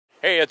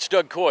Hey, it's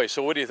Doug Coy,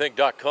 so what do you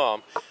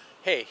think.com.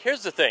 Hey,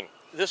 here's the thing.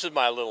 This is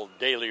my little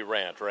daily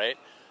rant, right?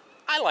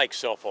 I like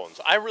cell phones.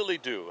 I really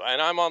do.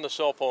 And I'm on the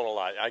cell phone a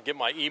lot. I get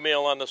my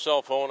email on the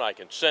cell phone. I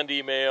can send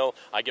email.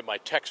 I get my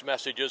text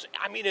messages.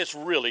 I mean, it's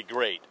really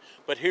great.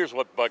 But here's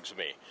what bugs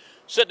me.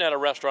 Sitting at a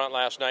restaurant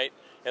last night,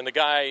 and the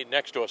guy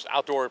next to us,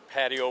 outdoor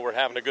patio, we're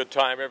having a good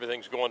time.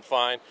 Everything's going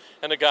fine.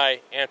 And the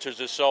guy answers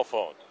his cell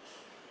phone.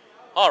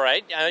 All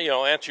right,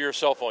 answer your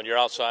cell phone. You're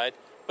outside.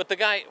 But the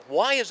guy,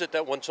 why is it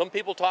that when some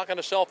people talk on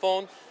a cell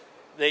phone,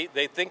 they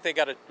think they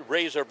got to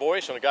raise their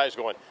voice, and the guy's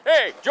going,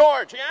 "Hey,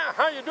 George, yeah,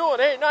 how you doing?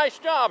 Hey, nice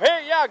job.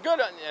 Hey, yeah, good."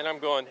 And I'm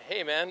going,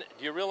 "Hey, man,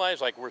 do you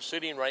realize, like, we're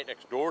sitting right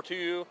next door to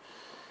you?"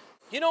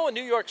 You know, in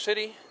New York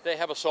City, they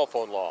have a cell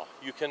phone law.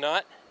 You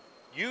cannot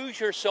use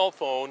your cell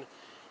phone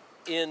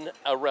in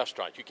a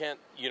restaurant. You can't,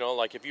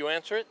 like, if you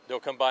answer it, they'll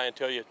come by and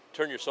tell you,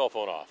 turn your cell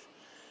phone off.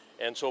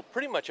 And so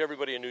pretty much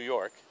everybody in New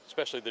York,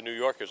 especially the New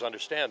Yorkers,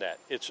 understand that.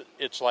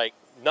 It's like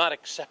not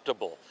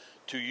acceptable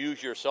to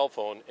use your cell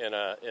phone in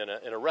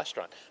a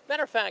restaurant.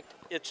 Matter of fact,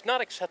 it's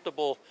not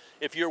acceptable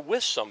if you're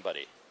with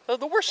somebody.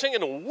 The worst thing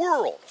in the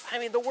world,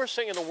 the worst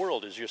thing in the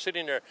world is you're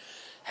sitting there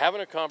having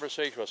a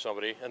conversation with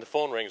somebody and the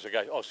phone rings, the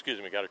guy, "Oh, excuse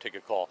me, got to take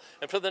a call."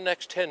 And for the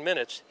next 10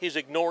 minutes, he's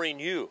ignoring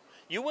you.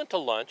 You went to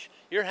lunch,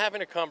 you're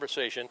having a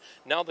conversation,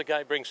 now the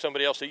guy brings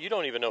somebody else that you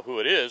don't even know who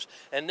it is,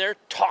 and they're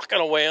talking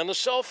away on the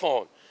cell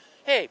phone.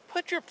 Hey,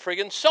 put your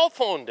friggin' cell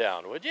phone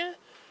down, would you?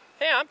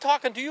 Hey, I'm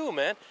talking to you,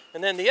 man.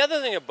 And then the other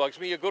thing that bugs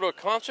me, you go to a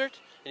concert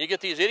and you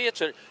get these idiots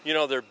that,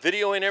 they're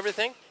videoing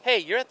everything. Hey,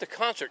 you're at the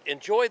concert.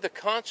 Enjoy the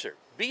concert.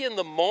 Be in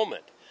the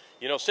moment.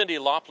 Cyndi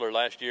Lauper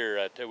last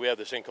year, we have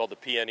this thing called the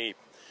PNE.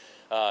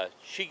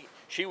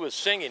 She was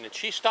singing and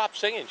she stopped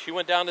singing. She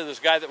went down to this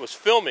guy that was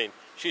filming.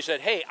 She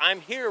said, "Hey,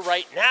 I'm here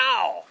right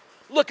now.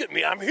 Look at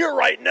me. I'm here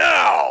right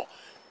now.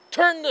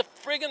 Turn the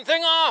friggin'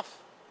 thing off."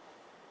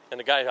 And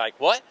the guy's like,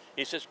 "What?"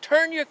 He says,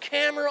 "Turn your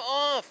camera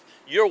off.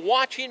 You're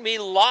watching me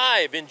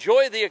live.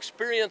 Enjoy the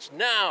experience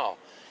now.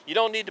 You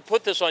don't need to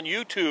put this on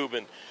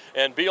YouTube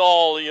and be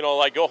all,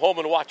 like go home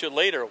and watch it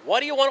later. What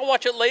do you want to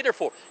watch it later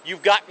for?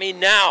 You've got me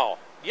now."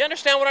 You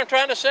understand what I'm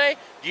trying to say?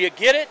 Do you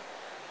get it?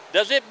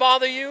 Does it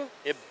bother you?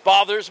 It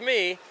bothers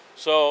me.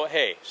 So,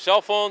 hey,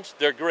 cell phones,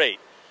 they're great.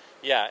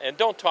 Yeah, and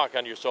don't talk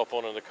on your cell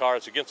phone in the car.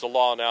 It's against the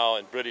law now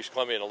in British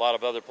Columbia and a lot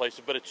of other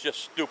places, but it's just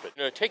stupid.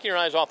 Taking your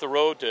eyes off the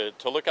road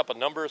to look up a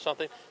number or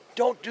something,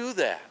 don't do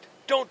that.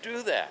 Don't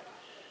do that.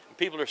 And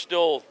people are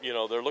still,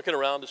 they're looking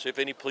around to see if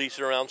any police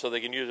are around so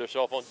they can use their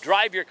cell phone.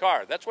 Drive your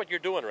car. That's what you're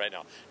doing right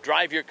now.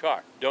 Drive your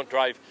car. Don't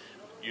drive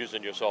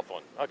using your cell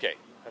phone. Okay,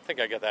 I think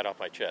I got that off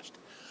my chest.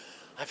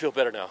 I feel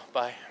better now.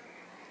 Bye.